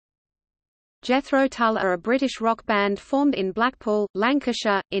Jethro Tull are a British rock band formed in Blackpool,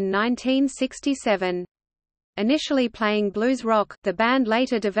 Lancashire, in 1967. Initially playing blues rock, the band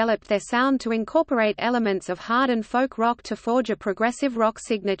later developed their sound to incorporate elements of hard and folk rock to forge a progressive rock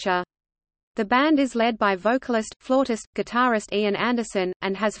signature. The band is led by vocalist, flautist, guitarist Ian Anderson,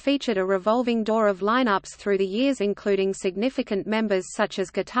 and has featured a revolving door of lineups through the years including significant members such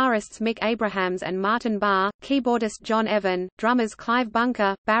as guitarists Mick Abrahams and Martin Barre, keyboardist John Evan, drummers Clive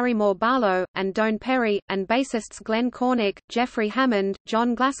Bunker, Barrymore Barlow, and Don Perry, and bassists Glenn Cornick, Jeffrey Hammond,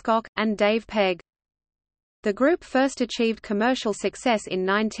 John Glasscock, and Dave Pegg. The group first achieved commercial success in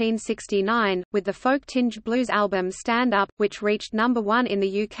 1969, with the folk-tinged blues album Stand Up, which reached number 1 in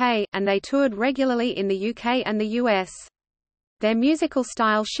the UK, and they toured regularly in the UK and the US. Their musical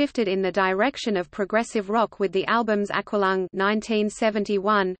style shifted in the direction of progressive rock with the albums iAqualung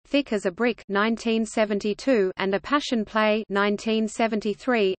 (1971), Thick as a Brick (1972), and A Passion Play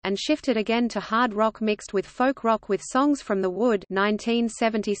 (1973), and shifted again to hard rock mixed with folk rock with Songs from the Wood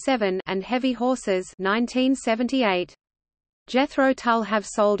 (1977) and Heavy Horses (1978). Jethro Tull have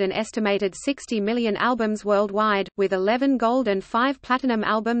sold an estimated 60 million albums worldwide, with 11 gold and 5 platinum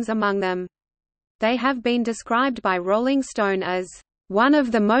albums among them. They have been described by Rolling Stone as one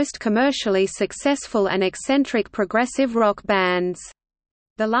of the most commercially successful and eccentric progressive rock bands.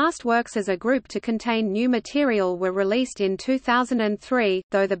 The last works as a group to contain new material were released in 2003,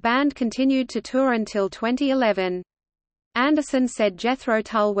 though the band continued to tour until 2011. Anderson said Jethro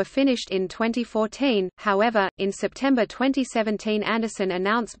Tull were finished in 2014, however, in September 2017 Anderson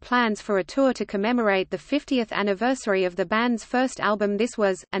announced plans for a tour to commemorate the 50th anniversary of the band's first album This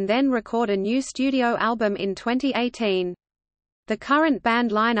Was, and then record a new studio album in 2018. The current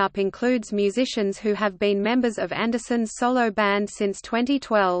band lineup includes musicians who have been members of Anderson's solo band since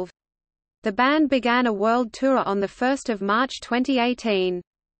 2012. The band began a world tour on 1 March 2018.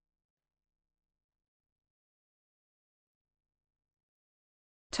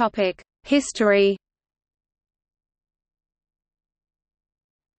 History.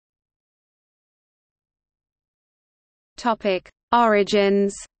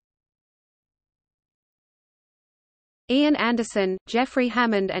 Origins. Ian Anderson, Jeffrey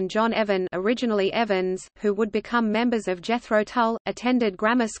Hammond and John Evan, originally Evans, who would become members of Jethro Tull, attended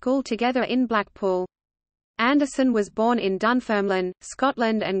grammar school together in Blackpool. Anderson was born in Dunfermline,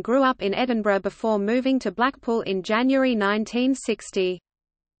 Scotland and grew up in Edinburgh before moving to Blackpool in January 1960.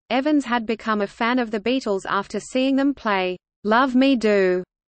 Evans had become a fan of the Beatles after seeing them play "Love Me Do"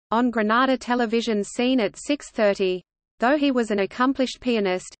 on Granada television scene at 6:30. Though he was an accomplished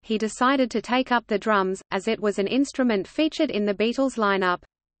pianist, he decided to take up the drums, as it was an instrument featured in the Beatles lineup.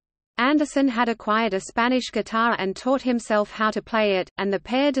 Anderson had acquired a Spanish guitar and taught himself how to play it, and the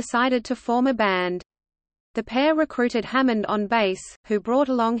pair decided to form a band. The pair recruited Hammond on bass, who brought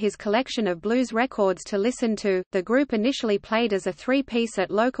along his collection of blues records to listen to. The group initially played as a three-piece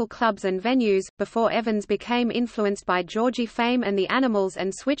at local clubs and venues, before Evans became influenced by Georgie Fame and the Animals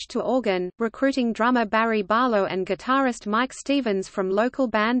and switched to organ, recruiting drummer Barry Barlow and guitarist Mike Stevens from local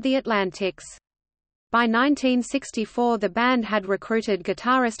band The Atlantics. By 1964 the band had recruited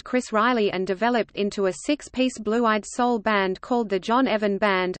guitarist Chris Riley and developed into a six-piece blue-eyed soul band called the John Evan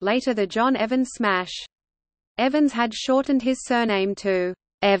Band, later the John Evan Smash. Evans had shortened his surname to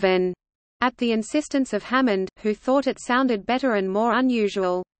Evan at the insistence of Hammond, who thought it sounded better and more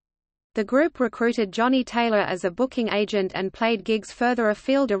unusual. The group recruited Johnny Taylor as a booking agent and played gigs further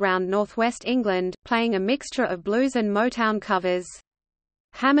afield around northwest England, playing a mixture of blues and Motown covers.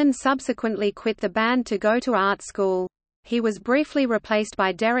 Hammond subsequently quit the band to go to art school. He was briefly replaced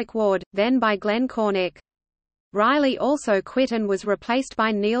by Derek Ward, then by Glenn Cornick. Riley also quit and was replaced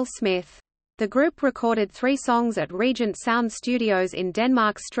by Neil Smith. The group recorded 3 songs at Regent Sound Studios in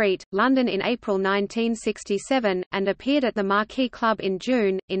Denmark Street, London in April 1967, and appeared at the Marquee Club in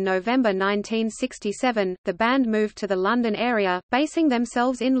June. In November 1967, the band moved to the London area, basing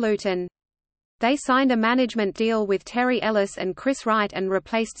themselves in Luton. They signed a management deal with Terry Ellis and Chris Wright and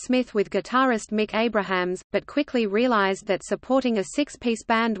replaced Smith with guitarist Mick Abrahams, but quickly realised that supporting a 6-piece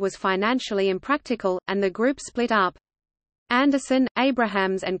band was financially impractical, and the group split up. Anderson,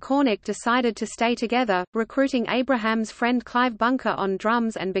 Abrahams and Cornick decided to stay together, recruiting Abrahams' friend Clive Bunker on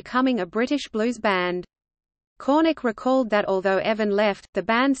drums and becoming a British blues band. Cornick recalled that although Evan left, the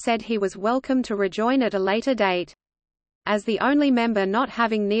band said he was welcome to rejoin at a later date. As the only member not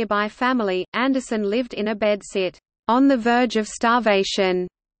having nearby family, Anderson lived in a bedsit, on the verge of starvation,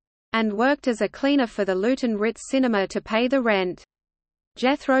 and worked as a cleaner for the Luton Ritz Cinema to pay the rent.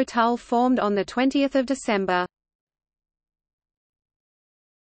 Jethro Tull formed on 20 December.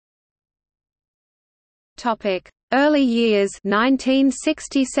 Early years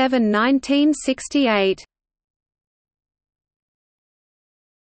 1967–1968.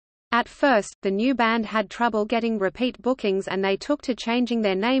 At first, the new band had trouble getting repeat bookings and they took to changing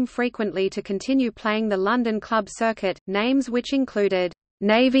their name frequently to continue playing the London club circuit, names which included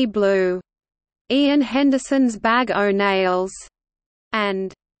Navy Blue, Ian Henderson's Bag o' Nails,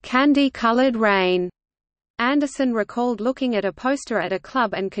 and Candy-Coloured Rain. Anderson recalled looking at a poster at a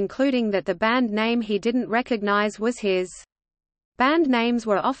club and concluding that the band name he didn't recognise was his. Band names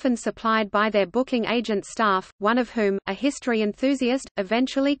were often supplied by their booking agent staff, one of whom, a history enthusiast,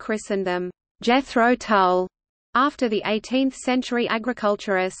 eventually christened them Jethro Tull, after the 18th-century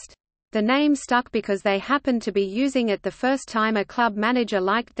agriculturist. The name stuck because they happened to be using it the first time a club manager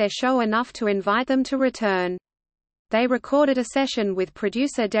liked their show enough to invite them to return. They recorded a session with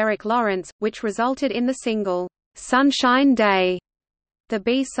producer Derek Lawrence, which resulted in the single, "Sunshine Day". The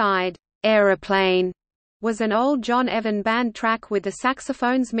B-side, "Aeroplane", was an old John Evan band track with the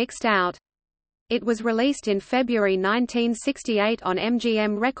saxophones mixed out. It was released in February 1968 on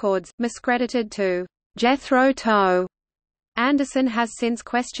MGM Records, miscredited to Jethro Tull. Anderson has since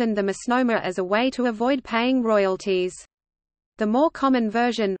questioned the misnomer as a way to avoid paying royalties. The more common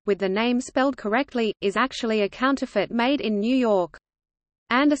version, with the name spelled correctly, is actually a counterfeit made in New York.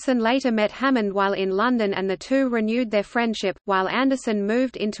 Anderson later met Hammond while in London and the two renewed their friendship, while Anderson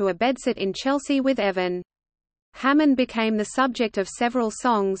moved into a bedsit in Chelsea with Evan. Hammond became the subject of several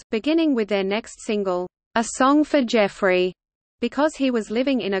songs, beginning with their next single, "A Song for Jeffrey". Because he was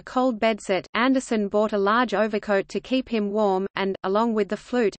living in a cold bedsit, Anderson bought a large overcoat to keep him warm, and, along with the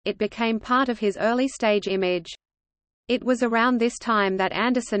flute, it became part of his early stage image. It was around this time that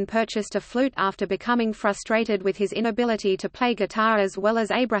Anderson purchased a flute after becoming frustrated with his inability to play guitar as well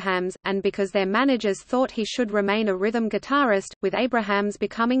as Abraham's, and because their managers thought he should remain a rhythm guitarist, with Abraham's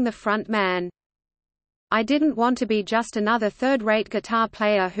becoming the front man. "I didn't want to be just another third-rate guitar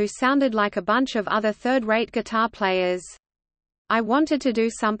player who sounded like a bunch of other third-rate guitar players. I wanted to do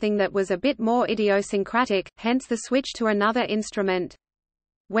something that was a bit more idiosyncratic, hence the switch to another instrument.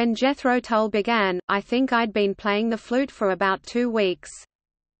 When Jethro Tull began, I think I'd been playing the flute for about 2 weeks.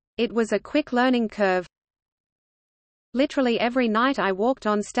 It was a quick learning curve. Literally every night I walked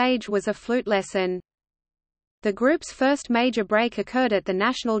on stage was a flute lesson." The group's first major break occurred at the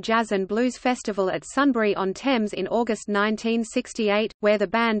National Jazz and Blues Festival at Sunbury-on-Thames in August 1968, where the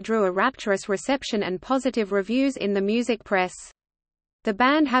band drew a rapturous reception and positive reviews in the music press. The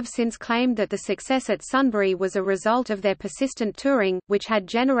band have since claimed that the success at Sunbury was a result of their persistent touring, which had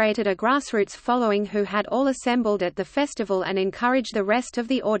generated a grassroots following who had all assembled at the festival and encouraged the rest of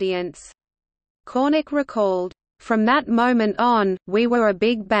the audience. Cornick recalled, "From that moment on, we were a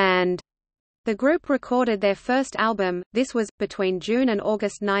big band." The group recorded their first album, this was, between June and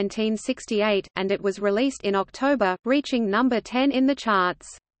August 1968, and it was released in October, reaching number 10 in the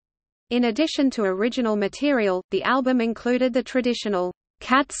charts. In addition to original material, the album included the traditional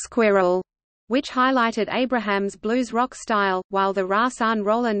 "Cat Squirrel", which highlighted Abraham's blues rock style, while the Rahsaan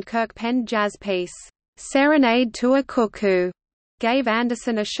Roland Kirk penned jazz piece, "Serenade to a Cuckoo", gave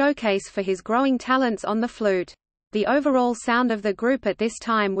Anderson a showcase for his growing talents on the flute. The overall sound of the group at this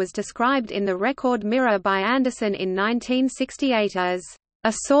time was described in the record Mirror by Anderson in 1968 as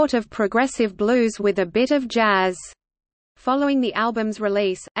a sort of progressive blues with a bit of jazz. Following the album's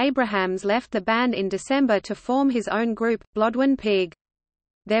release, Abrahams left the band in December to form his own group, Blodwen Pig.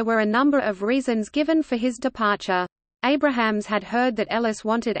 There were a number of reasons given for his departure. Abrahams had heard that Ellis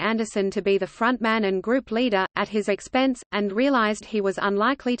wanted Anderson to be the frontman and group leader, at his expense, and realized he was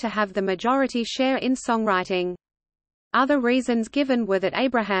unlikely to have the majority share in songwriting. Other reasons given were that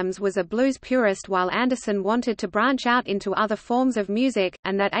Abrahams was a blues purist while Anderson wanted to branch out into other forms of music,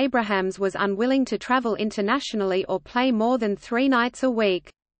 and that Abrahams was unwilling to travel internationally or play more than 3 nights a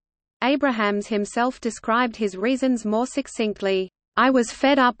week. Abrahams himself described his reasons more succinctly, "I was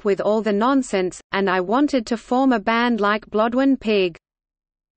fed up with all the nonsense, and I wanted to form a band like Blodwen Pig."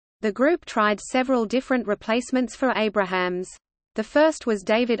 The group tried several different replacements for Abrahams. The first was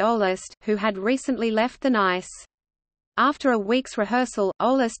David Ohlist, who had recently left the Nice. After a week's rehearsal,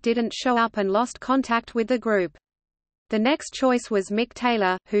 Ohlist didn't show up and lost contact with the group. The next choice was Mick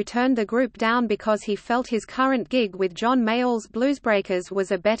Taylor, who turned the group down because he felt his current gig with John Mayall's Bluesbreakers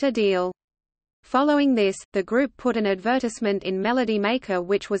was a better deal. Following this, the group put an advertisement in Melody Maker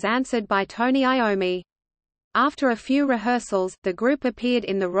which was answered by Tony Iommi. After a few rehearsals, the group appeared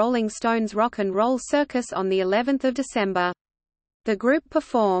in the Rolling Stones Rock and Roll Circus on the 11th of December. The group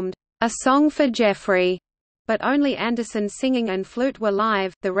performed "A Song for Jeffrey", but only Anderson's singing and flute were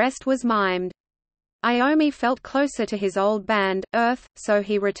live, the rest was mimed. Iommi felt closer to his old band, Earth, so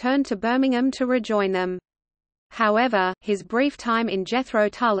he returned to Birmingham to rejoin them. However, his brief time in Jethro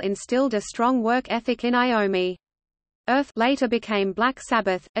Tull instilled a strong work ethic in Iommi. Earth later became Black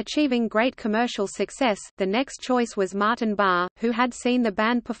Sabbath, achieving great commercial success. The next choice was Martin Barre, who had seen the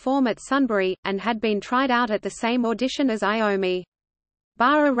band perform at Sunbury, and had been tried out at the same audition as Iommi.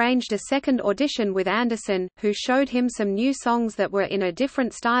 Barre arranged a second audition with Anderson, who showed him some new songs that were in a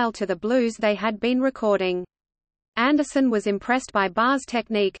different style to the blues they had been recording. Anderson was impressed by Barre's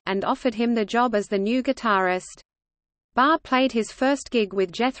technique, and offered him the job as the new guitarist. Barre played his first gig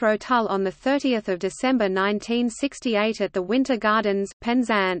with Jethro Tull on 30 December 1968 at the Winter Gardens,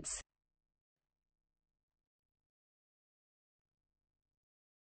 Penzance.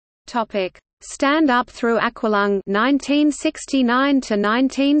 Stand Up Through Aqualung 1969 to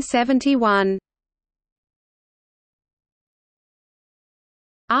 1971.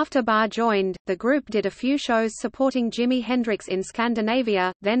 After Barre joined, the group did a few shows supporting Jimi Hendrix in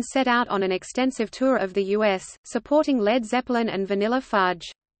Scandinavia, then set out on an extensive tour of the U.S., supporting Led Zeppelin and Vanilla Fudge.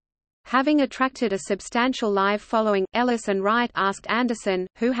 Having attracted a substantial live following, Ellis and Wright asked Anderson,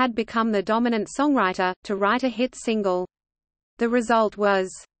 who had become the dominant songwriter, to write a hit single. The result was,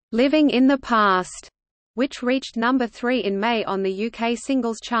 "Living in the Past", which reached number 3 in May on the UK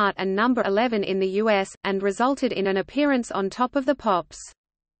singles chart and number 11 in the US, and resulted in an appearance on Top of the Pops.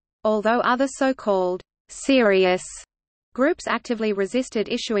 Although other so-called serious groups actively resisted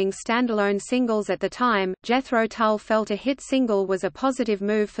issuing standalone singles at the time, Jethro Tull felt a hit single was a positive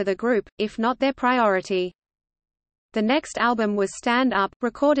move for the group, if not their priority. The next album was Stand Up,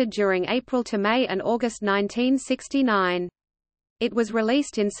 recorded during April to May and August 1969. It was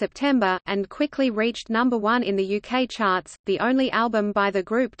released in September, and quickly reached number 1 in the UK charts, the only album by the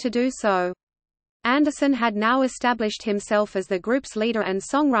group to do so. Anderson had now established himself as the group's leader and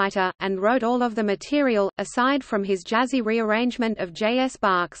songwriter, and wrote all of the material, aside from his jazzy rearrangement of J.S.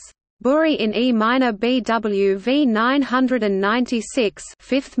 Bach's Barre in E minor BWV 996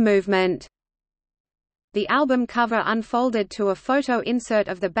 Fifth Movement. The album cover unfolded to a photo insert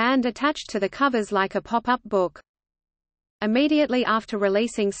of the band attached to the covers like a pop-up book. Immediately after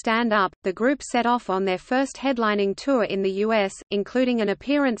releasing Stand Up, the group set off on their first headlining tour in the U.S., including an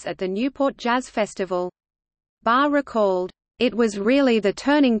appearance at the Newport Jazz Festival. Barre recalled, "It was really the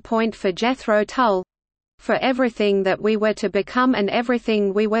turning point for Jethro Tull, for everything that we were to become and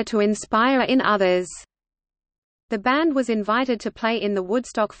everything we were to inspire in others." The band was invited to play in the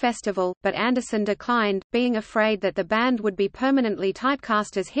Woodstock Festival, but Anderson declined, being afraid that the band would be permanently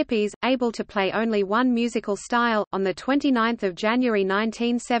typecast as hippies, able to play only one musical style. On 29 January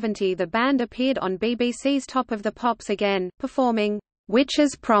 1970, the band appeared on BBC's Top of the Pops again, performing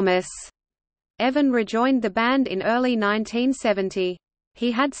Witch's Promise. Evan rejoined the band in early 1970.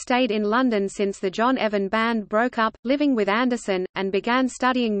 He had stayed in London since the John Evan Band broke up, living with Anderson, and began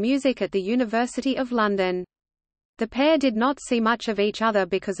studying music at the University of London. The pair did not see much of each other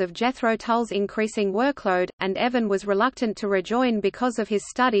because of Jethro Tull's increasing workload, and Evan was reluctant to rejoin because of his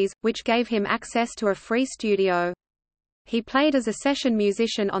studies, which gave him access to a free studio. He played as a session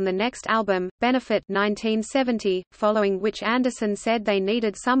musician on the next album, Benefit 1970, following which Anderson said they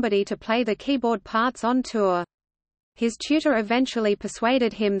needed somebody to play the keyboard parts on tour. His tutor eventually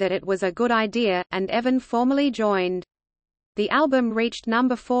persuaded him that it was a good idea, and Evan formally joined. The album reached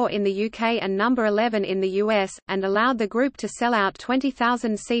number 4 in the UK and number 11 in the US, and allowed the group to sell out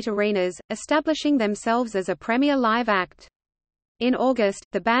 20,000-seat arenas, establishing themselves as a premier live act. In August,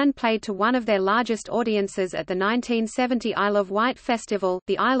 the band played to one of their largest audiences at the 1970 Isle of Wight Festival.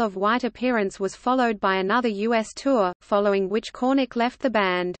 The Isle of Wight appearance was followed by another US tour, following which Cornick left the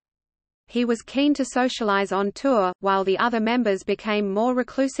band. He was keen to socialize on tour, while the other members became more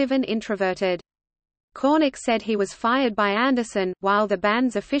reclusive and introverted. Cornick said he was fired by Anderson, while the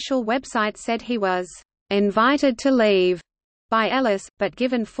band's official website said he was invited to leave by Ellis, but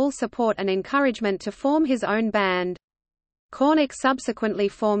given full support and encouragement to form his own band. Cornick subsequently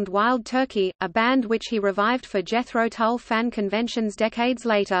formed Wild Turkey, a band which he revived for Jethro Tull fan conventions decades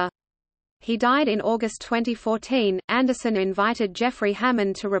later. He died in August 2014. Anderson invited Jeffrey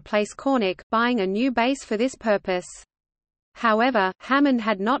Hammond to replace Cornick, buying a new bass for this purpose. However, Hammond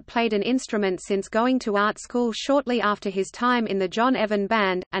had not played an instrument since going to art school shortly after his time in the John Evan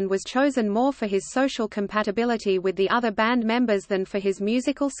Band, and was chosen more for his social compatibility with the other band members than for his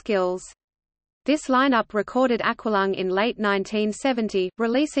musical skills. This lineup recorded Aqualung in late 1970,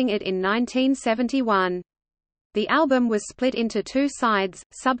 releasing it in 1971. The album was split into 2 sides,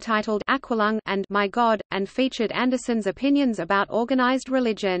 subtitled Aqualung and My God, and featured Anderson's opinions about organized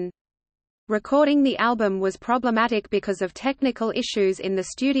religion. Recording the album was problematic because of technical issues in the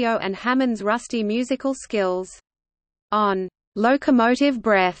studio and Hammond's rusty musical skills. On Locomotive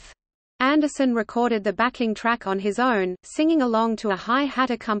Breath, Anderson recorded the backing track on his own, singing along to a hi-hat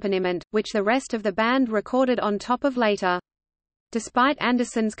accompaniment, which the rest of the band recorded on top of later. Despite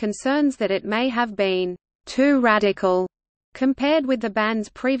Anderson's concerns that it may have been too radical compared with the band's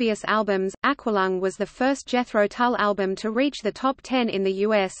previous albums, iAqualung was the first Jethro Tull album to reach the top 10 in the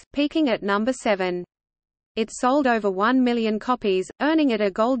US, peaking at number 7. It sold over 1 million copies, earning it a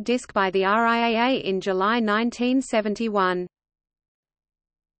gold disc by the RIAA in July 1971.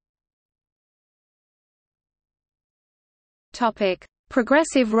 Topic: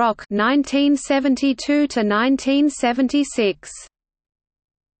 Progressive rock 1972 to 1976.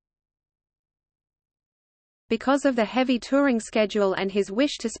 Because of the heavy touring schedule and his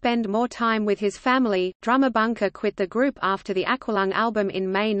wish to spend more time with his family, drummer Bunker quit the group after the iAqualung album in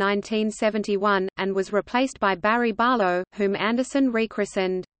May 1971, and was replaced by Barry Barlow, whom Anderson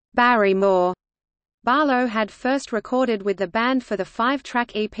rechristened Barrymore. Barlow had first recorded with the band for the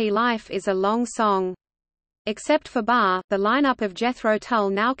 5-track EP Life is a Long Song. Except for Barre, the lineup of Jethro Tull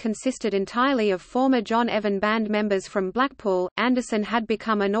now consisted entirely of former John Evan band members from Blackpool. Anderson had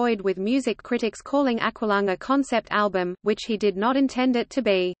become annoyed with music critics calling iAqualung a concept album, which he did not intend it to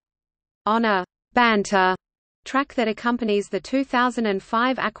be. On a banter track that accompanies the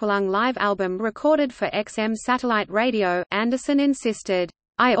 2005 iAqualung live album recorded for XM satellite radio, Anderson insisted,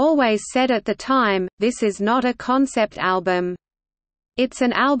 "I always said at the time, this is not a concept album. It's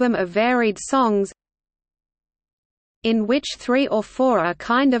an album of varied songs, in which 3 or 4 are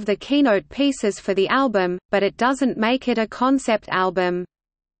kind of the keynote pieces for the album, but it doesn't make it a concept album."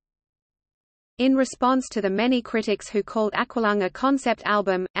 In response to the many critics who called iAqualung a concept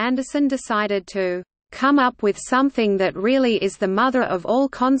album, Anderson decided to come up with something that really is the mother of all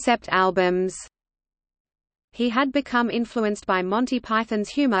concept albums. He had become influenced by Monty Python's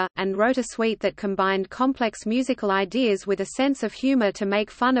humor, and wrote a suite that combined complex musical ideas with a sense of humor to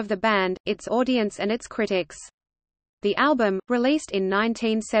make fun of the band, its audience and its critics. The album, released in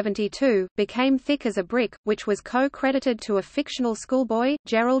 1972, became Thick as a Brick, which was co-credited to a fictional schoolboy,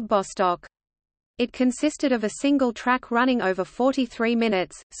 Gerald Bostock. It consisted of a single track running over 43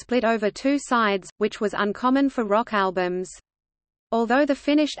 minutes, split over 2 sides, which was uncommon for rock albums. Although the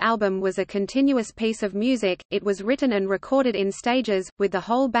finished album was a continuous piece of music, it was written and recorded in stages, with the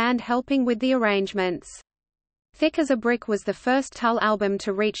whole band helping with the arrangements. Thick as a Brick was the first Tull album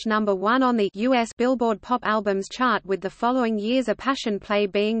to reach number 1 on the U.S. Billboard Pop Albums chart, with the following year's A Passion Play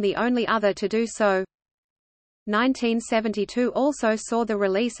being the only other to do so. 1972 also saw the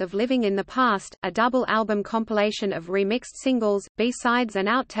release of Living in the Past, a double album compilation of remixed singles, B-sides and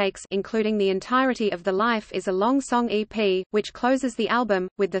outtakes, including the entirety of the Life is a Long Song EP, which closes the album,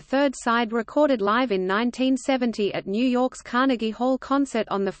 with the third side recorded live in 1970 at New York's Carnegie Hall concert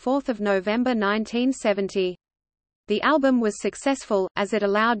on 4 November 1970. The album was successful, as it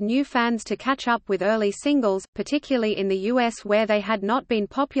allowed new fans to catch up with early singles, particularly in the US where they had not been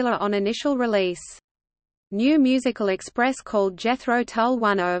popular on initial release. New Musical Express called Jethro Tull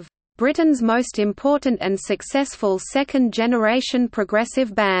one of Britain's most important and successful second-generation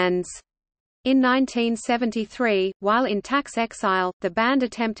progressive bands. In 1973, while in tax exile, the band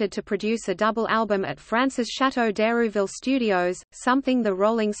attempted to produce a double album at France's Château d'Hérouville Studios, something the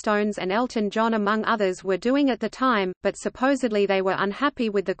Rolling Stones and Elton John among others were doing at the time, but supposedly they were unhappy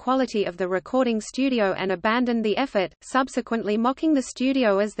with the quality of the recording studio and abandoned the effort, subsequently mocking the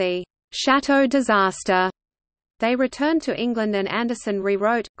studio as the Château disaster. They returned to England and Anderson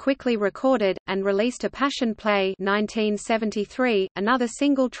rewrote, quickly recorded, and released A Passion Play 1973, another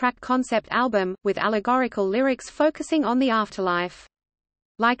single-track concept album, with allegorical lyrics focusing on the afterlife.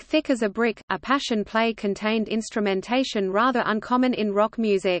 Like Thick as a Brick, A Passion Play contained instrumentation rather uncommon in rock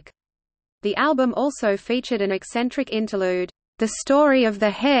music. The album also featured an eccentric interlude, The Story of the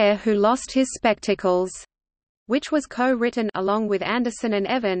Hare Who Lost His Spectacles, which was co-written along with Anderson and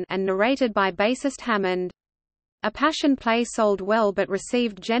Evan and narrated by bassist Hammond. A Passion Play sold well but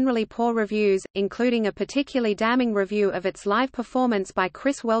received generally poor reviews, including a particularly damning review of its live performance by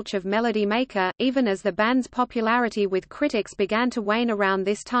Chris Welch of Melody Maker. Even as the band's popularity with critics began to wane around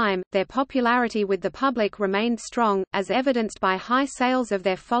this time, their popularity with the public remained strong, as evidenced by high sales of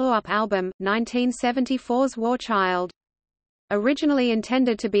their follow-up album, 1974's War Child. Originally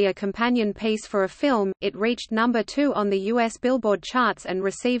intended to be a companion piece for a film, it reached number 2 on the U.S. Billboard charts and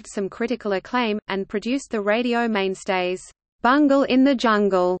received some critical acclaim, and produced the radio mainstays, Bungle in the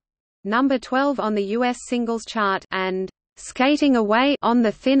Jungle, number 12 on the U.S. singles chart, and Skating Away on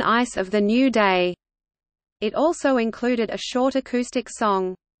the Thin Ice of the New Day. It also included a short acoustic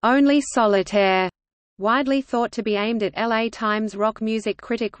song, Only Solitaire, widely thought to be aimed at LA Times rock music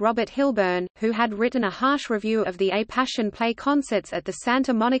critic Robert Hilburn, who had written a harsh review of the A Passion Play concerts at the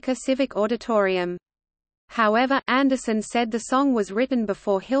Santa Monica Civic Auditorium. However, Anderson said the song was written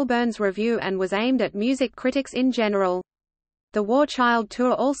before Hilburn's review and was aimed at music critics in general. The War Child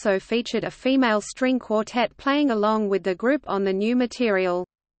tour also featured a female string quartet playing along with the group on the new material.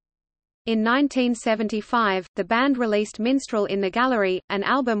 In 1975, the band released Minstrel in the Gallery, an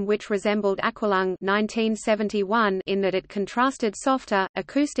album which resembled iAqualung 1971 in that it contrasted softer,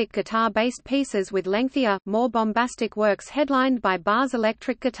 acoustic guitar-based pieces with lengthier, more bombastic works headlined by Barre's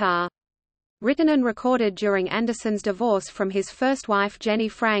electric guitar. Written and recorded during Anderson's divorce from his first wife Jenny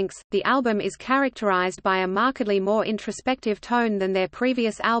Franks, the album is characterized by a markedly more introspective tone than their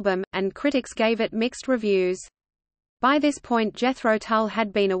previous album, and critics gave it mixed reviews. By this point Jethro Tull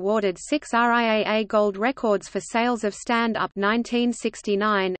had been awarded 6 RIAA Gold records for sales of Stand Up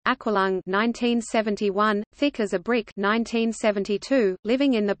 1969, iAqualung 1971, Thick as a Brick 1972,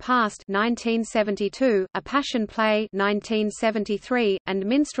 Living in the Past 1972, A Passion Play 1973, and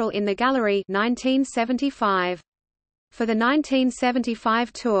Minstrel in the Gallery 1975. For the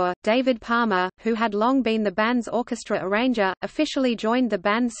 1975 tour, David Palmer, who had long been the band's orchestra arranger, officially joined the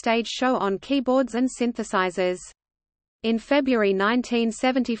band's stage show on keyboards and synthesizers. In February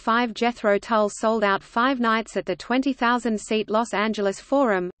 1975 Jethro Tull sold out 5 nights at the 20,000-seat Los Angeles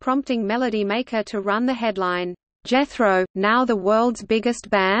Forum, prompting Melody Maker to run the headline, "Jethro, now the world's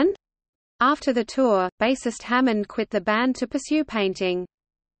biggest band?" After the tour, bassist Hammond quit the band to pursue painting.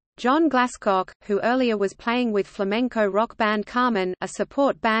 John Glasscock, who earlier was playing with flamenco rock band Carmen, a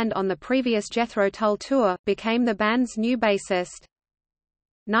support band on the previous Jethro Tull tour, became the band's new bassist.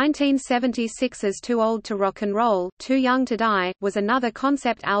 1976's Too Old to Rock and Roll, Too Young to Die, was another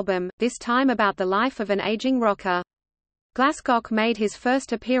concept album, this time about the life of an aging rocker. Glasscock made his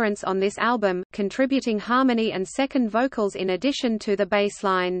first appearance on this album, contributing harmony and second vocals in addition to the bass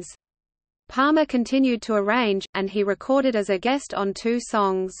lines. Palmer continued to arrange, and he recorded as a guest on 2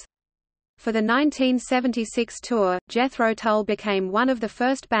 songs. For the 1976 tour, Jethro Tull became one of the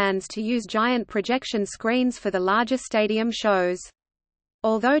first bands to use giant projection screens for the larger stadium shows.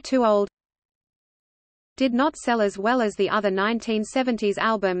 Although Too Old did not sell as well as the other 1970s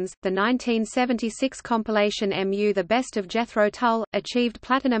albums, the 1976 compilation MU The Best of Jethro Tull achieved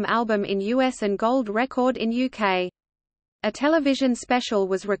platinum album in US and gold record in UK. A television special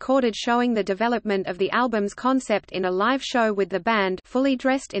was recorded showing the development of the album's concept in a live show with the band fully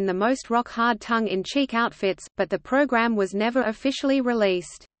dressed in the most rock-hard tongue-in-cheek outfits, but the program was never officially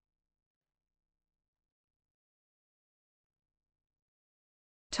released.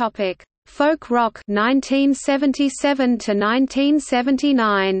 Topic: Folk rock 1977 to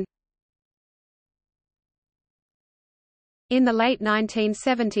 1979. In the late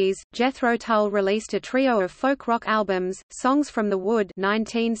 1970s, Jethro Tull released a trio of folk rock albums: Songs from the Wood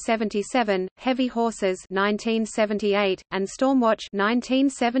 (1977), Heavy Horses (1978), and Stormwatch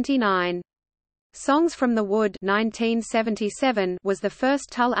 (1979). Songs from the Wood 1977 was the first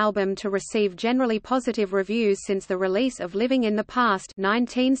Tull album to receive generally positive reviews since the release of Living in the Past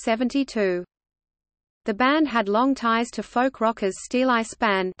 1972. The band had long ties to folk rockers Steeleye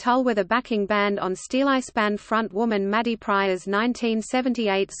Span. Tull were the backing band on Steeleye Span front woman Maddie Pryor's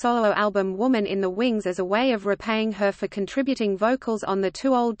 1978 solo album Woman in the Wings as a way of repaying her for contributing vocals on the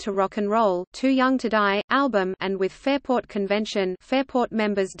Too Old to Rock and Roll, Too Young to Die album, and with Fairport Convention. Fairport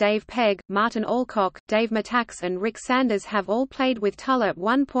members Dave Pegg, Martin Alcock, Dave Matax and Rick Sanders have all played with Tull at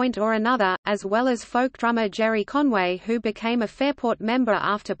one point or another, as well as folk drummer Jerry Conway, who became a Fairport member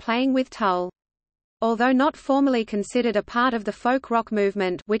after playing with Tull. Although not formally considered a part of the folk rock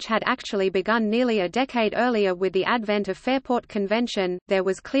movement, which had actually begun nearly a decade earlier with the advent of Fairport Convention, there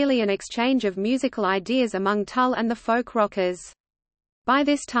was clearly an exchange of musical ideas among Tull and the folk rockers. By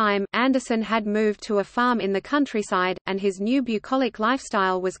this time, Anderson had moved to a farm in the countryside, and his new bucolic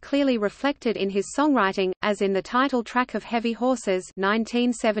lifestyle was clearly reflected in his songwriting, as in the title track of Heavy Horses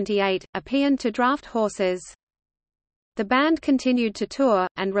 1978, a paean to draft horses. The band continued to tour,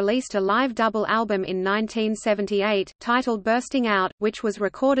 and released a live double album in 1978, titled Bursting Out, which was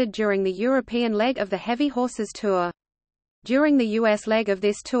recorded during the European leg of the Heavy Horses tour. During the US leg of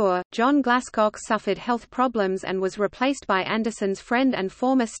this tour, John Glasscock suffered health problems and was replaced by Anderson's friend and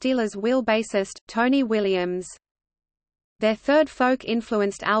former Steelers wheel bassist, Tony Williams. Their third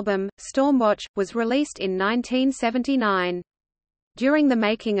folk-influenced album, Stormwatch, was released in 1979. During the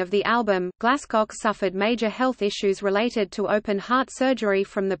making of the album, Glasscock suffered major health issues related to open heart surgery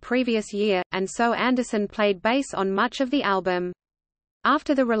from the previous year, and so Anderson played bass on much of the album.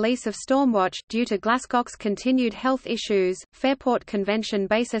 After the release of Stormwatch, due to Glasscock's continued health issues, Fairport Convention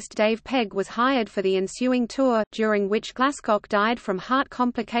bassist Dave Pegg was hired for the ensuing tour, during which Glasscock died from heart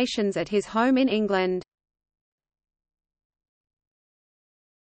complications at his home in England.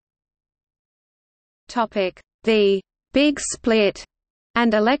 The Big Split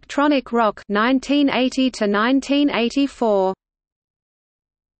and Electronic Rock 1980 to 1984.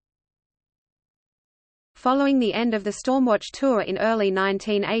 Following the end of the Stormwatch tour in early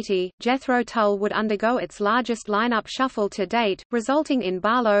 1980, Jethro Tull would undergo its largest lineup shuffle to date, resulting in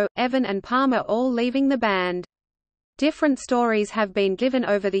Barlow, Evan and Palmer all leaving the band. Different stories have been given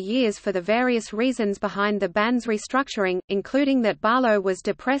over the years for the various reasons behind the band's restructuring, including that Barlow was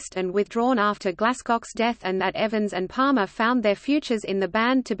depressed and withdrawn after Glasscock's death and that Evans and Palmer found their futures in the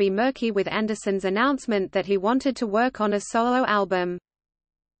band to be murky with Anderson's announcement that he wanted to work on a solo album.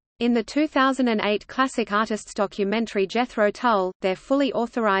 In the 2008 Classic Artists documentary Jethro Tull, Their Fully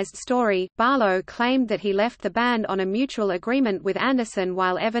Authorized Story, Barlow claimed that he left the band on a mutual agreement with Anderson,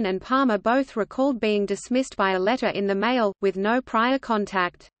 while Evan and Palmer both recalled being dismissed by a letter in the mail, with no prior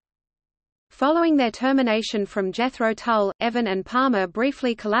contact. Following their termination from Jethro Tull, Evan and Palmer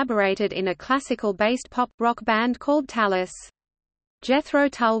briefly collaborated in a classical-based pop-rock band called Tallis. Jethro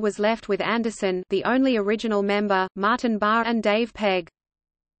Tull was left with Anderson, the only original member, Martin Barre and Dave Pegg.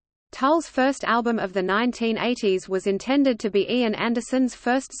 Tull's first album of the 1980s was intended to be Ian Anderson's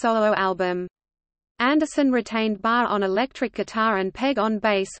first solo album. Anderson retained Barre on electric guitar and Pegg on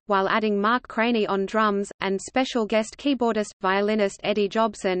bass, while adding Mark Craney on drums, and special guest keyboardist, violinist Eddie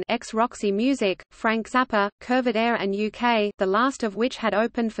Jobson ex-Roxy Music, Frank Zappa, Curved Air and UK, the last of which had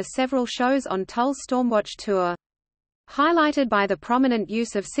opened for several shows on Tull's Stormwatch tour. Highlighted by the prominent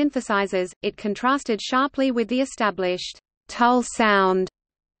use of synthesizers, it contrasted sharply with the established Tull sound.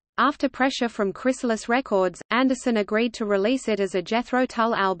 After pressure from Chrysalis Records, Anderson agreed to release it as a Jethro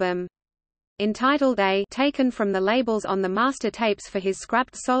Tull album. Entitled A, taken from the labels on the master tapes for his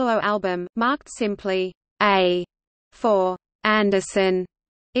scrapped solo album, marked simply A for Anderson,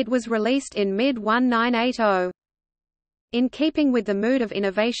 it was released in mid-1980. In keeping with the mood of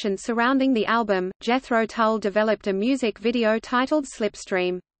innovation surrounding the album, Jethro Tull developed a music video titled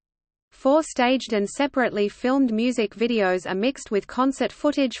Slipstream. 4 staged and separately filmed music videos are mixed with concert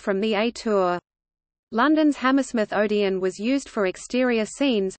footage from the A tour. London's Hammersmith Odeon was used for exterior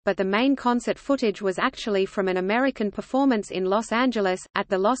scenes, but the main concert footage was actually from an American performance in Los Angeles, at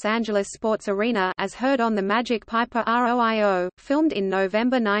the Los Angeles Sports Arena as heard on the Magic Piper ROIO, filmed in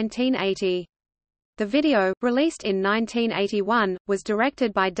November 1980. The video, released in 1981, was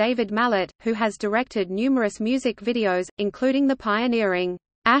directed by David Mallet, who has directed numerous music videos, including the pioneering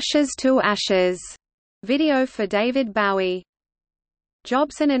Ashes to Ashes video for David Bowie.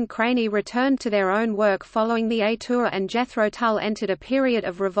 Jobson and Craney returned to their own work following the A tour, and Jethro Tull entered a period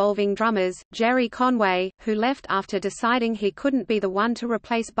of revolving drummers. Jerry Conway, who left after deciding he couldn't be the one to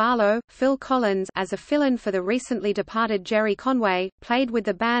replace Barlow, Phil Collins as a fill-in for the recently departed Jerry Conway, played with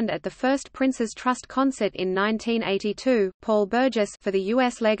the band at the first Prince's Trust concert in 1982, Paul Burgess for the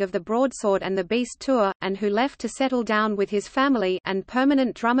US leg of the Broadsword and the Beast tour, and who left to settle down with his family, and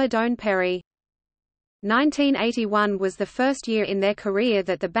permanent drummer Don Perry. 1981 was the first year in their career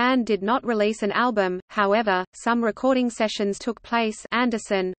that the band did not release an album, however, some recording sessions took place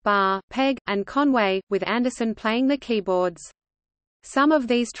Anderson, Barre, Pegg, and Conway, with Anderson playing the keyboards. Some of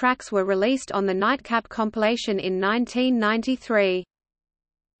these tracks were released on the Nightcap compilation in 1993.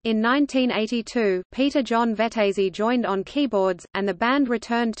 In 1982, Peter John Vettese joined on keyboards, and the band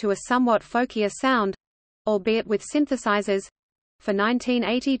returned to a somewhat folkier sound—albeit with synthesizers—for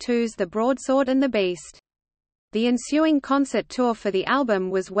 1982's The Broadsword and the Beast. The ensuing concert tour for the album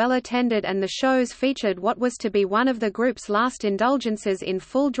was well attended, and the shows featured what was to be one of the group's last indulgences in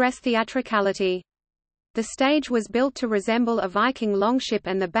full-dress theatricality. The stage was built to resemble a Viking longship,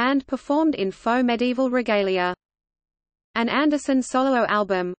 and the band performed in faux medieval regalia. An Anderson solo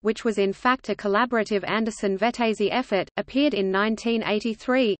album, which was in fact a collaborative Anderson-Vettese effort, appeared in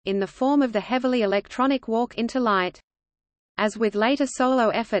 1983, in the form of the heavily electronic Walk into Light. As with later solo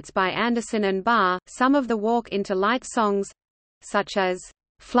efforts by Anderson and Barre, some of the Walk into Light songs—such as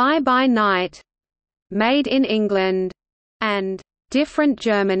Fly by Night, Made in England, and Different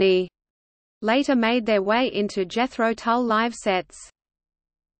Germany—later made their way into Jethro Tull live sets.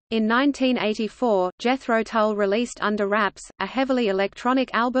 In 1984, Jethro Tull released Under Wraps, a heavily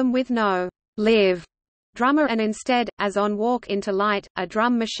electronic album with no live drummer, and instead, as on Walk into Light, a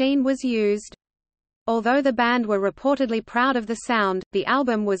drum machine was used. Although the band were reportedly proud of the sound, the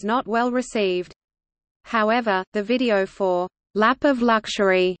album was not well received. However, the video for Lap of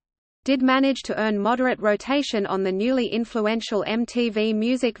Luxury did manage to earn moderate rotation on the newly influential MTV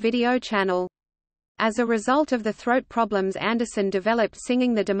Music Video channel. As a result of the throat problems Anderson developed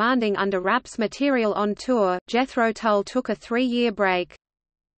singing the demanding Under Wraps material on tour, Jethro Tull took a 3-year break.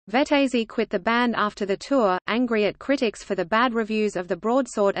 Vettese quit the band after the tour, angry at critics for the bad reviews of The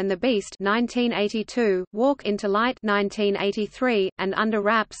Broadsword and the Beast 1982, Walk Into Light 1983, and Under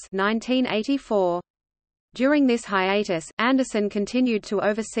Wraps 1984. During this hiatus, Anderson continued to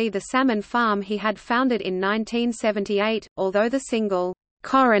oversee the salmon farm he had founded in 1978, although the single,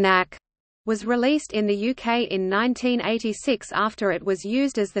 Coronac, was released in the UK in 1986 after it was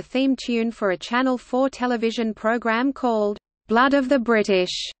used as the theme tune for a Channel 4 television programme called, Blood of the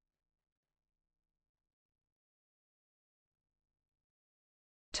British.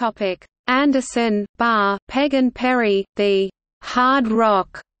 Anderson, Barre, Pegg and Perry, The Hard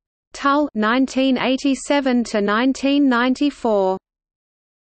Rock Tull 1987 to 1994.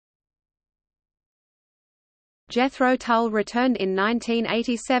 Jethro Tull returned in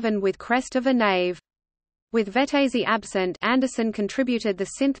 1987 with Crest of a Knave. With Vettese absent, Anderson contributed the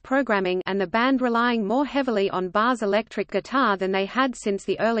synth programming and the band relying more heavily on Barre's electric guitar than they had since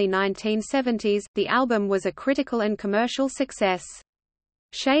the early 1970s. The album was a critical and commercial success.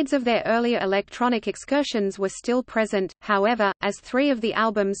 Shades of their earlier electronic excursions were still present, however, as 3 of the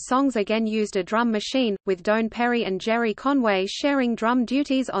album's songs again used a drum machine, with Don Perry and Jerry Conway sharing drum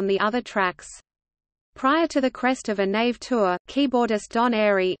duties on the other tracks. Prior to the Crest of a Knave tour, keyboardist Don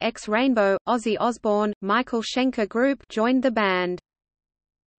Airey ex-Rainbow, Ozzy Osbourne, Michael Schenker Group joined the band.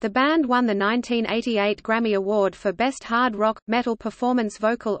 The band won the 1988 Grammy Award for Best Hard Rock, Metal Performance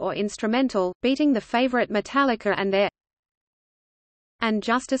Vocal or Instrumental, beating the favorite Metallica and their and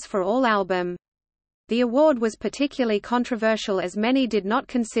Justice for All album. The award was particularly controversial as many did not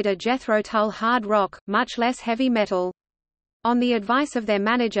consider Jethro Tull hard rock, much less heavy metal. On the advice of their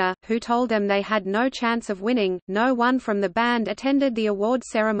manager, who told them they had no chance of winning, no one from the band attended the award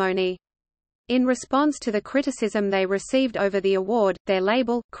ceremony. In response to the criticism they received over the award, their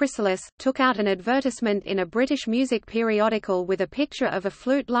label, Chrysalis, took out an advertisement in a British music periodical with a picture of a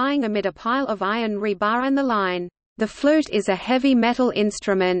flute lying amid a pile of iron rebar and the line, "The flute is a heavy metal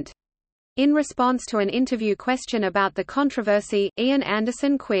instrument." In response to an interview question about the controversy, Ian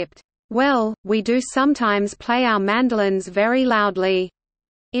Anderson quipped, "Well, we do sometimes play our mandolins very loudly."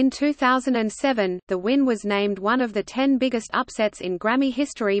 In 2007, the win was named one of the 10 biggest upsets in Grammy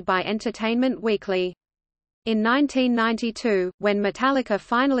history by Entertainment Weekly. In 1992, when Metallica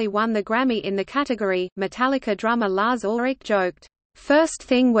finally won the Grammy in the category, Metallica drummer Lars Ulrich joked, "First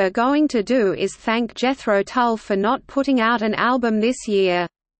thing we're going to do is thank Jethro Tull for not putting out an album this year."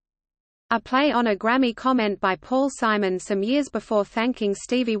 A play on a Grammy comment by Paul Simon some years before thanking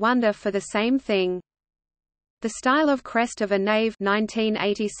Stevie Wonder for the same thing. The style of Crest of a Knave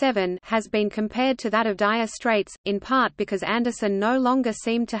 1987 has been compared to that of Dire Straits, in part because Anderson no longer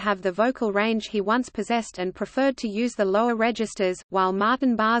seemed to have the vocal range he once possessed and preferred to use the lower registers, while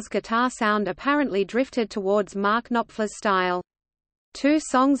Martin Barre's guitar sound apparently drifted towards Mark Knopfler's style. 2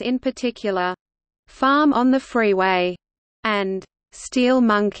 songs in particular, "Farm on the Freeway" and "Steel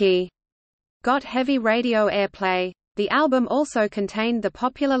Monkey," got heavy radio airplay. The album also contained the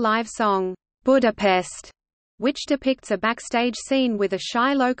popular live song, "Budapest," which depicts a backstage scene with a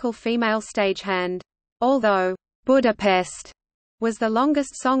shy local female stagehand. Although, "Budapest" was the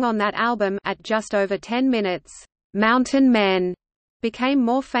longest song on that album at just over 10 minutes, "Mountain Men" became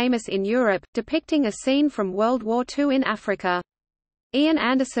more famous in Europe, depicting a scene from World War II in Africa. Ian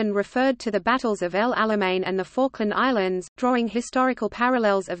Anderson referred to the battles of El Alamein and the Falkland Islands, drawing historical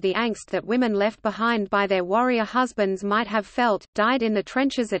parallels of the angst that women left behind by their warrior husbands might have felt, died in the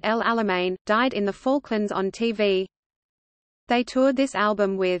trenches at El Alamein, died in the Falklands on TV. They toured this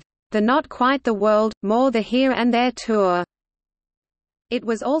album with the Not Quite the World, More the Here and There tour. It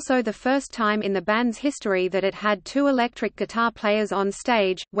was also the first time in the band's history that it had 2 electric guitar players on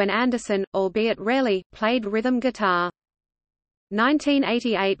stage, when Anderson, albeit rarely, played rhythm guitar.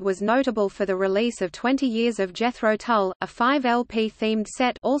 1988 was notable for the release of 20 Years of Jethro Tull, a 5 LP-themed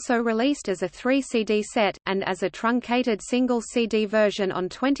set also released as a 3 CD set, and as a truncated single CD version on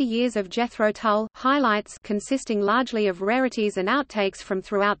 20 Years of Jethro Tull, highlights consisting largely of rarities and outtakes from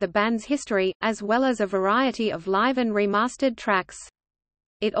throughout the band's history, as well as a variety of live and remastered tracks.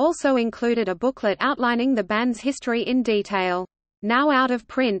 It also included a booklet outlining the band's history in detail. Now out of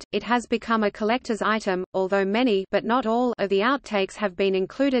print, it has become a collector's item, although many but not all of the outtakes have been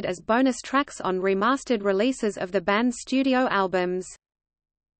included as bonus tracks on remastered releases of the band's studio albums.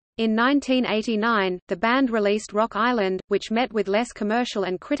 In 1989, the band released Rock Island, which met with less commercial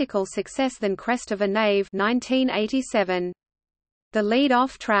and critical success than Crest of a Knave 1987. The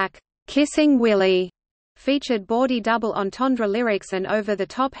lead-off track, "'Kissing Willie' featured bawdy double entendre lyrics and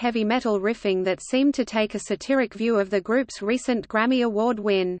over-the-top heavy metal riffing that seemed to take a satiric view of the group's recent Grammy Award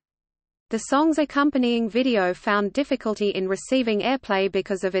win. The song's accompanying video found difficulty in receiving airplay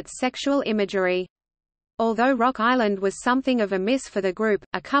because of its sexual imagery. Although Rock Island was something of a miss for the group,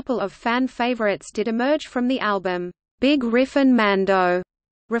 a couple of fan favorites did emerge from the album. Big Riffin' Mando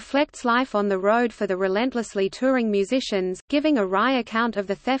reflects life on the road for the relentlessly touring musicians, giving a wry account of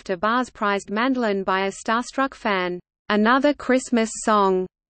the theft of Barre's prized mandolin by a starstruck fan. Another Christmas Song,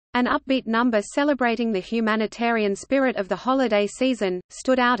 an upbeat number celebrating the humanitarian spirit of the holiday season,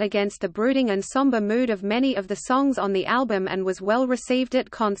 stood out against the brooding and somber mood of many of the songs on the album and was well received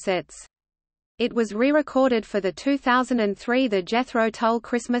at concerts. It was re-recorded for the 2003 The Jethro Tull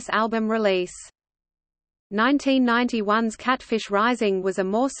Christmas Album release. 1991's Catfish Rising was a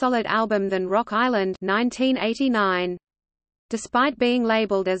more solid album than Rock Island 1989. Despite being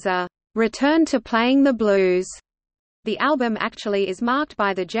labeled as a return to playing the blues, the album actually is marked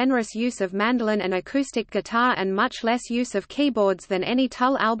by the generous use of mandolin and acoustic guitar and much less use of keyboards than any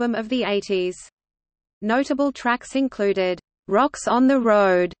Tull album of the 80s. Notable tracks included Rocks on the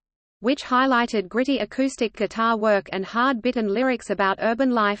Road, which highlighted gritty acoustic guitar work and hard-bitten lyrics about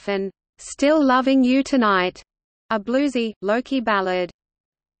urban life, and Still Loving You Tonight, a bluesy, low-key ballad.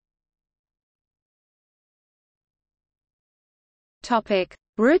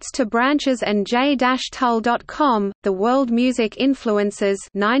 Roots to Branches and J-Tull.com, The World Music Influences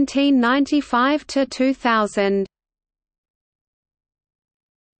 1995 to 2000.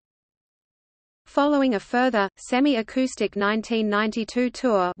 Following a further, semi-acoustic 1992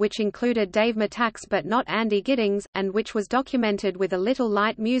 tour which included Dave Matax but not Andy Giddings, and which was documented with A Little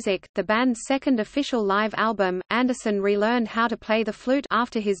Light Music, the band's second official live album, Anderson relearned how to play the flute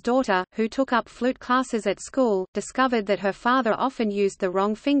after his daughter, who took up flute classes at school, discovered that her father often used the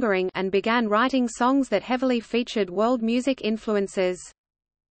wrong fingering and began writing songs that heavily featured world music influences.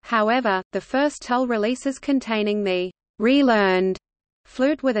 However, the first Tull releases containing the relearned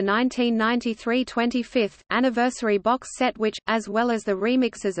flute were the 1993 25th anniversary box set which, as well as the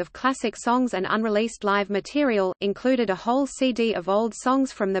remixes of classic songs and unreleased live material, included a whole CD of old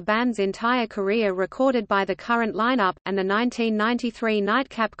songs from the band's entire career recorded by the current lineup, and the 1993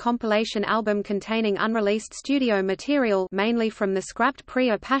 Nightcap compilation album containing unreleased studio material mainly from the scrapped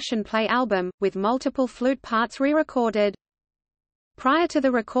Pre-A Passion Play album, with multiple flute parts re-recorded. Prior to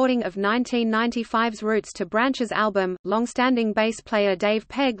the recording of 1995's Roots to Branches album, long-standing bass player Dave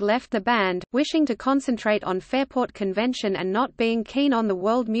Pegg left the band, wishing to concentrate on Fairport Convention and not being keen on the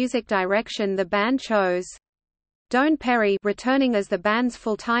world music direction the band chose. Don Perry, returning as the band's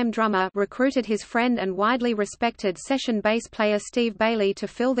full-time drummer, recruited his friend and widely respected session bass player Steve Bailey to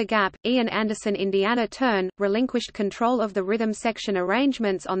fill the gap. Ian Anderson Indiana Turn relinquished control of the rhythm section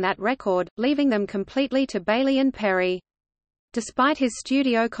arrangements on that record, leaving them completely to Bailey and Perry. Despite his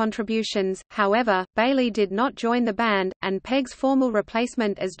studio contributions, however, Bailey did not join the band, and Pegg's formal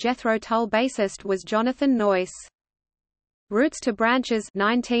replacement as Jethro Tull bassist was Jonathan Noyce. Roots to Branches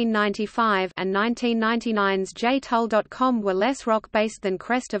 1995 and 1999's J-Tull.com were less rock-based than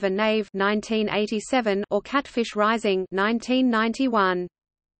Crest of a Knave 1987 or Catfish Rising 1991.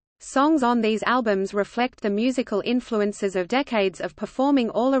 Songs on these albums reflect the musical influences of decades of performing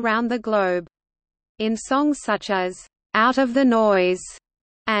all around the globe. In songs such as Out of the Noise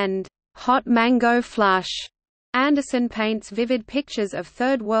and Hot Mango Flush, Anderson paints vivid pictures of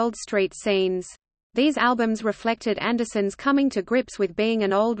third world street scenes. These albums reflected Anderson's coming to grips with being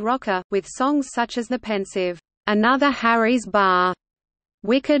an old rocker, with songs such as the pensive Another Harry's Bar,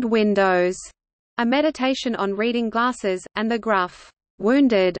 Wicked Windows, a meditation on reading glasses, and the gruff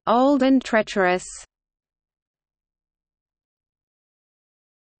Wounded, Old and Treacherous.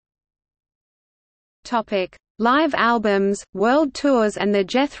 Live albums, world tours and the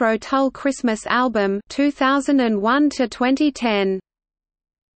Jethro Tull Christmas Album 2001 to 2010.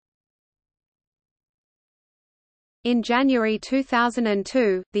 In January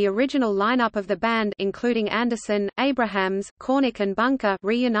 2002, the original lineup of the band, including Anderson, Abrahams, Cornick and Bunker,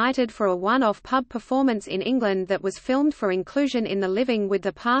 reunited for a one-off pub performance in England that was filmed for inclusion in the Living with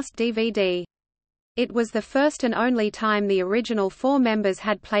the Past DVD. It was the first and only time the original four members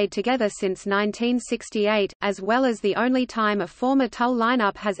had played together since 1968, as well as the only time a former Tull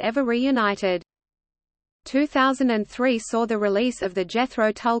lineup has ever reunited. 2003 saw the release of the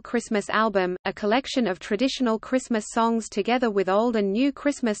Jethro Tull Christmas Album, a collection of traditional Christmas songs together with old and new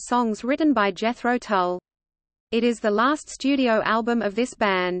Christmas songs written by Jethro Tull. It is the last studio album of this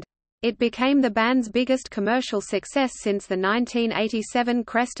band. It became the band's biggest commercial success since the 1987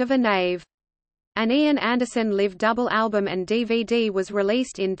 Crest of a Knave. An Ian Anderson live double album and DVD was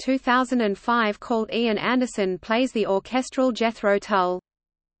released in 2005 called Ian Anderson Plays the Orchestral Jethro Tull.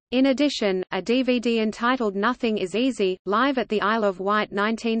 In addition, a DVD entitled Nothing Is Easy, Live at the Isle of Wight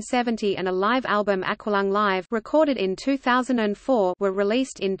 1970 and a live album iAqualung Live recorded in 2004 were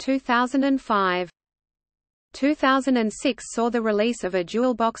released in 2005. 2006 saw the release of a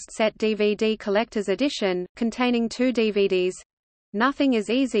dual-boxed set DVD collector's edition, containing 2 DVDs. Nothing Is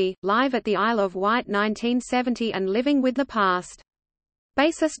Easy, Live at the Isle of Wight 1970 and Living with the Past.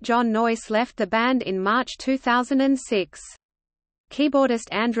 Bassist John Noyce left the band in March 2006. Keyboardist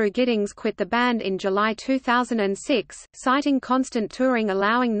Andrew Giddings quit the band in July 2006, citing constant touring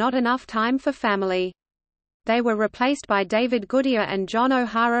allowing not enough time for family. They were replaced by David Goodyear and John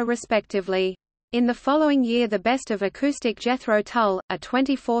O'Hara respectively. In the following year the Best of Acoustic Jethro Tull, a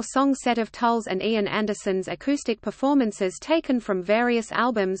 24-song set of Tull's and Ian Anderson's acoustic performances taken from various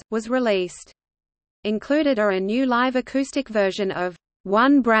albums, was released. Included are a new live acoustic version of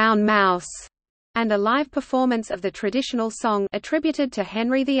 "One Brown Mouse" and a live performance of the traditional song attributed to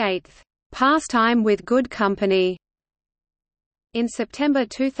Henry VIII, "Pastime with Good Company." In September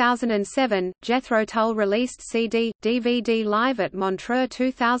 2007, Jethro Tull released CD, DVD Live at Montreux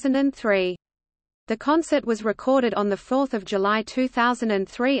 2003. The concert was recorded on 4 July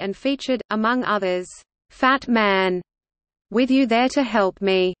 2003 and featured, among others, "Fat Man", "With You There to Help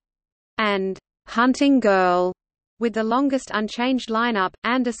Me", and "Hunting Girl", with the longest unchanged lineup,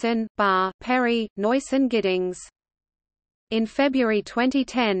 Anderson, Barre, Perry, Noyce and Giddings. In February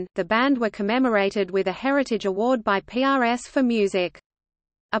 2010, the band were commemorated with a Heritage Award by PRS for Music.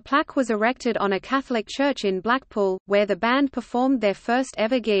 A plaque was erected on a Catholic church in Blackpool, where the band performed their first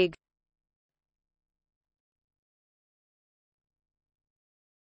ever gig.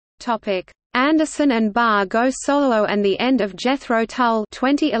 Anderson and Barre go solo and the end of Jethro Tull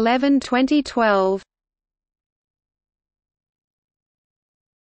 2011-2012.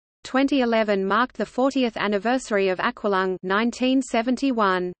 2011 marked the 40th anniversary of iAqualung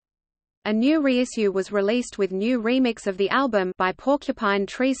 1971. A new reissue was released with new remix of the album by Porcupine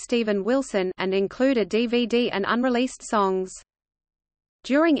Tree's Steven Wilson and included DVD and unreleased songs.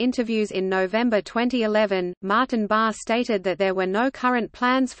 During interviews in November 2011, Martin Barre stated that there were no current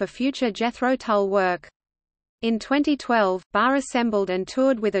plans for future Jethro Tull work. In 2012, Barre assembled and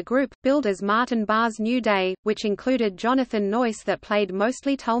toured with a group, billed as Martin Barre's New Day, which included Jonathan Noyce that played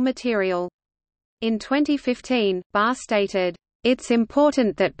mostly Tull material. In 2015, Barre stated, "It's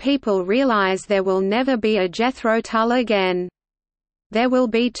important that people realize there will never be a Jethro Tull again. There will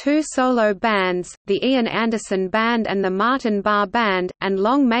be 2 solo bands, the Ian Anderson Band and the Martin Barre Band, and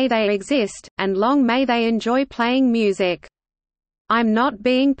long may they exist, and long may they enjoy playing music. I'm not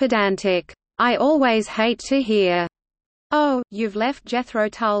being pedantic. I always hate to hear, 'Oh, you've left Jethro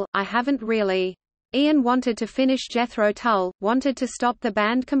Tull.' I haven't really. Ian wanted to finish Jethro Tull, wanted to stop the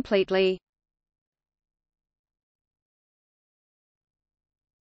band completely."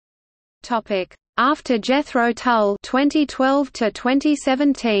 After Jethro Tull 2012 to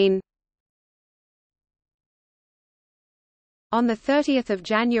 2017. On 30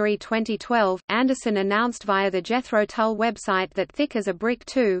 January 2012, Anderson announced via the Jethro Tull website that Thick as a Brick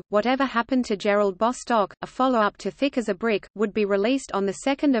 2, Whatever Happened to Gerald Bostock, a follow-up to Thick as a Brick, would be released on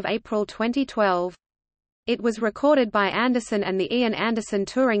 2 April 2012. It was recorded by Anderson and the Ian Anderson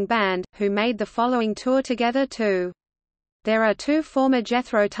Touring Band, who made the following tour together too. There are 2 former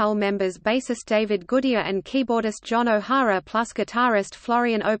Jethro Tull members, bassist David Goodyear and keyboardist John O'Hara, plus guitarist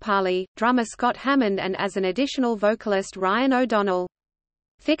Florian Opali, drummer Scott Hammond and as an additional vocalist Ryan O'Donnell.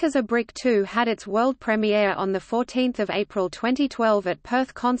 Thick as a Brick 2 had its world premiere on 14 April 2012 at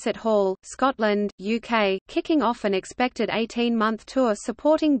Perth Concert Hall, Scotland, UK, kicking off an expected 18-month tour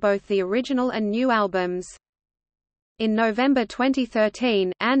supporting both the original and new albums. In November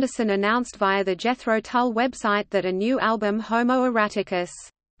 2013, Anderson announced via the Jethro Tull website that a new album, Homo Eroticus,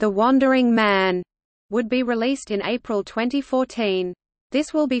 The Wandering Man, would be released in April 2014.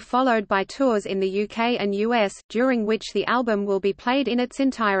 This will be followed by tours in the UK and US, during which the album will be played in its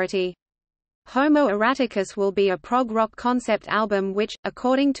entirety. Homo Eroticus will be a prog rock concept album which,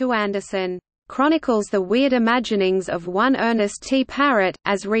 according to Anderson, chronicles the weird imaginings of one Ernest T. Parrott,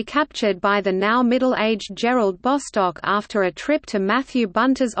 as recaptured by the now middle-aged Gerald Bostock after a trip to Matthew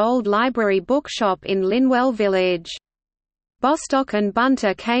Bunter's old library bookshop in Linwell Village. Bostock and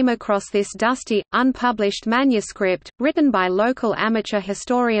Bunter came across this dusty, unpublished manuscript, written by local amateur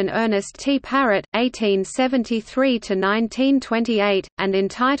historian Ernest T. Parrott, 1873–1928, and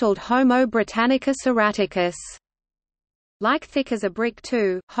entitled Homo Britannicus Erraticus. Like Thick as a Brick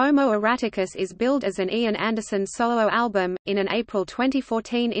 2, Homo Eroticus is billed as an Ian Anderson solo album. In an April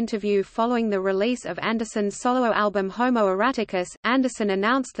 2014 interview following the release of Anderson's solo album Homo Eroticus, Anderson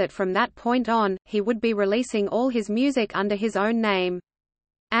announced that from that point on, he would be releasing all his music under his own name.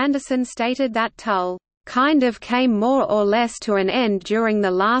 Anderson stated that Tull kind of came more or less to an end during the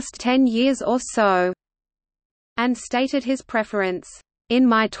last 10 years or so, and stated his preference in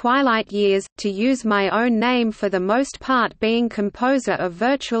my twilight years, to use my own name for the most part, being composer of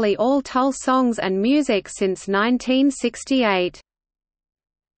virtually all Tull songs and music since 1968.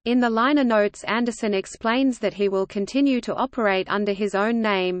 In the liner notes, Anderson explains that he will continue to operate under his own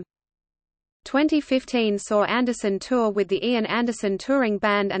name. 2015 saw Anderson tour with the Ian Anderson Touring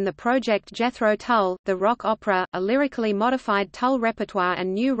Band and the project Jethro Tull, the rock opera, a lyrically modified Tull repertoire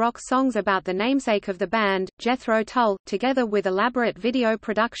and new rock songs about the namesake of the band, Jethro Tull, together with elaborate video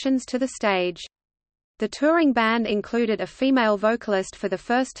productions to the stage. The touring band included a female vocalist for the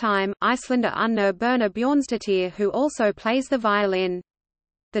first time, Icelander Unnur Berna Bjornsdottir, who also plays the violin.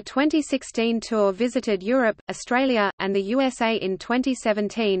 The 2016 tour visited Europe, Australia, and the USA. In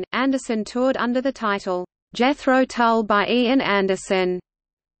 2017, Anderson toured under the title, Jethro Tull by Ian Anderson.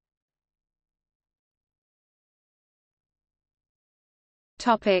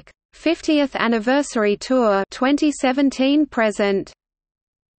 Topic: 50th Anniversary Tour 2017–present.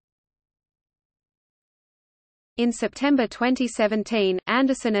 In September 2017,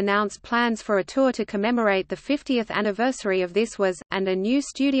 Anderson announced plans for a tour to commemorate the 50th anniversary of This Was, and a new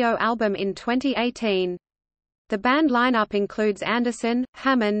studio album in 2018. The band lineup includes Anderson,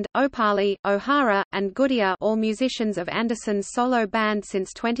 Hammond, Opali, O'Hara, and Goodyear, all musicians of Anderson's solo band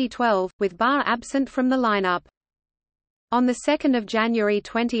since 2012, with Barre absent from the lineup. On 2 January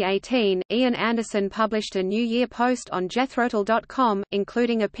 2018, Ian Anderson published a New Year post on jethrotull.com,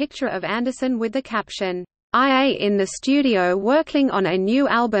 including a picture of Anderson with the caption, "IA in the studio working on a new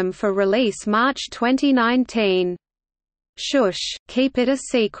album for release March 2019. Shush, keep it a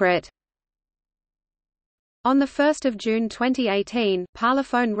secret." On 1 June 2018,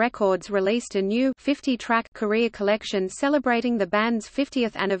 Parlophone Records released a new 50-track career collection celebrating the band's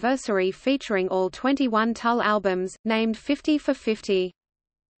 50th anniversary featuring all 21 Tull albums, named 50 for 50.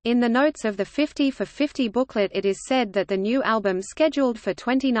 In the notes of the 50 for 50 booklet it is said that the new album scheduled for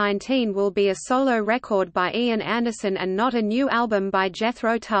 2019 will be a solo record by Ian Anderson and not a new album by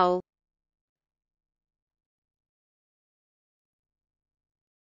Jethro Tull.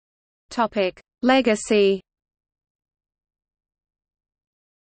 Legacy.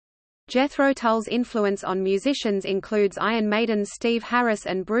 Jethro Tull's influence on musicians includes Iron Maiden's Steve Harris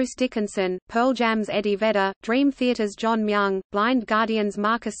and Bruce Dickinson, Pearl Jam's Eddie Vedder, Dream Theater's John Myung, Blind Guardian's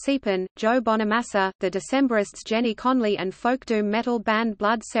Marcus Seepin, Joe Bonamassa, The Decemberists' Jenny Conley, and folk doom metal band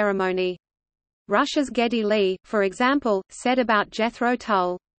Blood Ceremony. Rush's Geddy Lee, for example, said about Jethro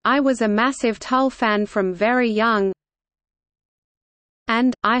Tull, "I was a massive Tull fan from very young,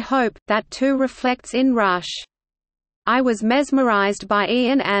 and, I hope, that too reflects in Rush. I was mesmerized by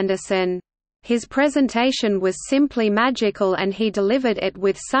Ian Anderson. His presentation was simply magical and he delivered it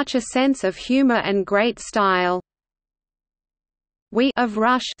with such a sense of humor and great style. We of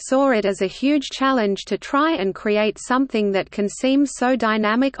Rush saw it as a huge challenge to try and create something that can seem so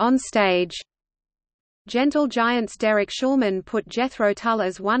dynamic on stage." Gentle Giant's Derek Shulman put Jethro Tull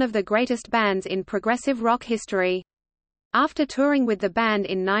as one of the greatest bands in progressive rock history. After touring with the band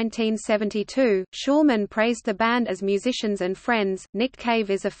in 1972, Shulman praised the band as musicians and friends. Nick Cave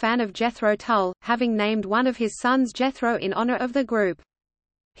is a fan of Jethro Tull, having named one of his sons Jethro in honor of the group.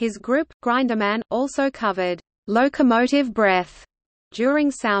 His group, Grinderman, also covered "Locomotive Breath"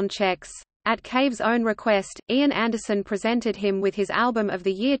 during soundchecks. At Cave's own request, Ian Anderson presented him with his Album of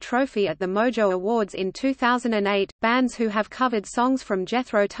the Year trophy at the Mojo Awards in 2008. Bands who have covered songs from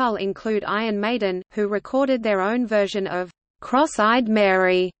Jethro Tull include Iron Maiden, who recorded their own version of Cross-Eyed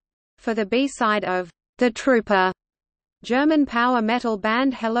Mary for the B-side of The Trooper. German power metal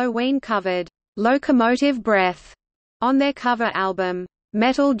band Helloween covered Locomotive Breath on their cover album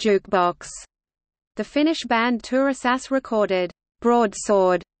Metal Jukebox. The Finnish band Turisas recorded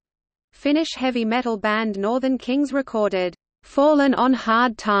Broadsword. Finnish heavy metal band Northern Kings recorded Fallen on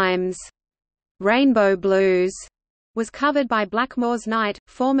Hard Times. Rainbow Blues was covered by Blackmore's Night,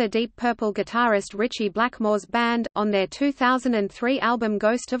 former Deep Purple guitarist Ritchie Blackmore's band, on their 2003 album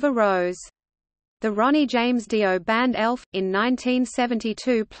Ghost of a Rose. The Ronnie James Dio band Elf, in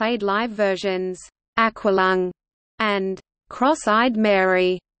 1972 played live versions, Aqualung and Cross-Eyed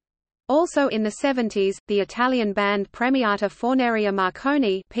Mary. Also in the 70s, the Italian band Premiata Forneria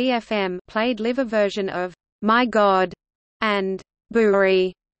Marconi (PFM) played live a version of My God and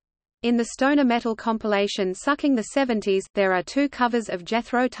Buri. In the stoner metal compilation Sucking the 70s, there are 2 covers of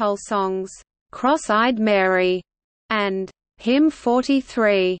Jethro Tull songs, "Cross-Eyed Mary" and "Hymn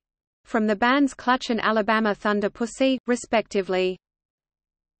 43", from the bands Clutch and Alabama Thunder Pussy, respectively.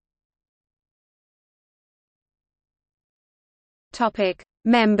 Topic: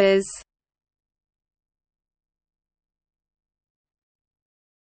 Members.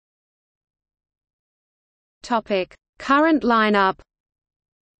 Topic: Current lineup.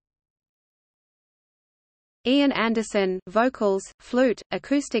 Ian Anderson, vocals, flute,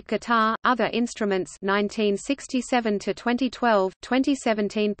 acoustic guitar, other instruments 1967 to 2012,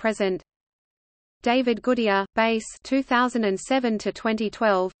 2017 present. David Goodyear, bass 2007 to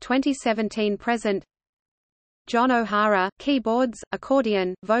 2012, 2017 present. John O'Hara, keyboards,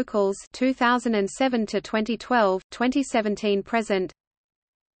 accordion, vocals 2007 to 2012, 2017 present.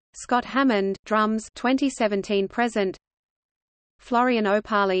 Scott Hammond, drums 2017 present. Florian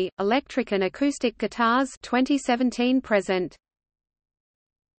Opali, electric and acoustic guitars 2017 present.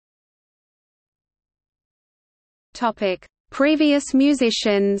 Topic: Previous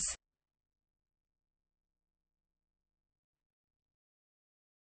musicians.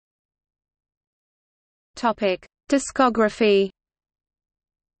 Topic: Discography.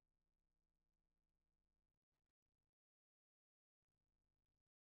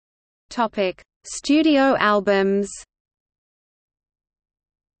 Topic: Studio albums.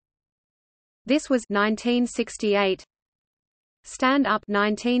 This was 1968. Stand Up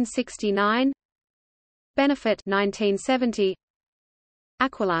 1969. Benefit 1970.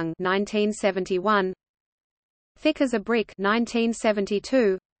 Aqualung 1971. Thick as a Brick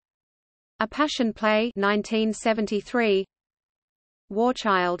 1972. A Passion Play 1973.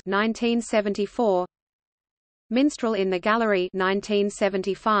 Warchild 1974. Minstrel in the Gallery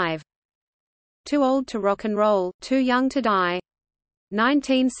 1975. Too Old to Rock and Roll, Too Young to Die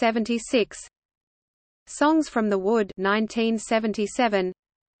 1976. Songs from the Wood 1977.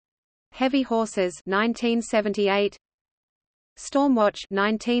 Heavy Horses 1978. Stormwatch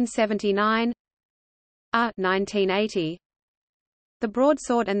 1979. 1980. The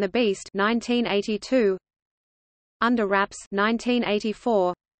Broadsword and the Beast 1982. Under Wraps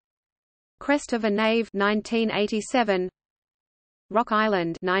 1984. Crest of a Knave 1987. Rock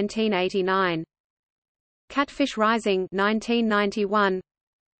Island 1989. Catfish Rising 1991.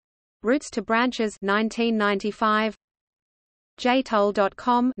 Roots to Branches 1995.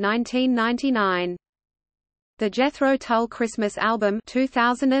 jtull.com 1999. The Jethro Tull Christmas Album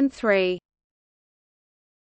 2003.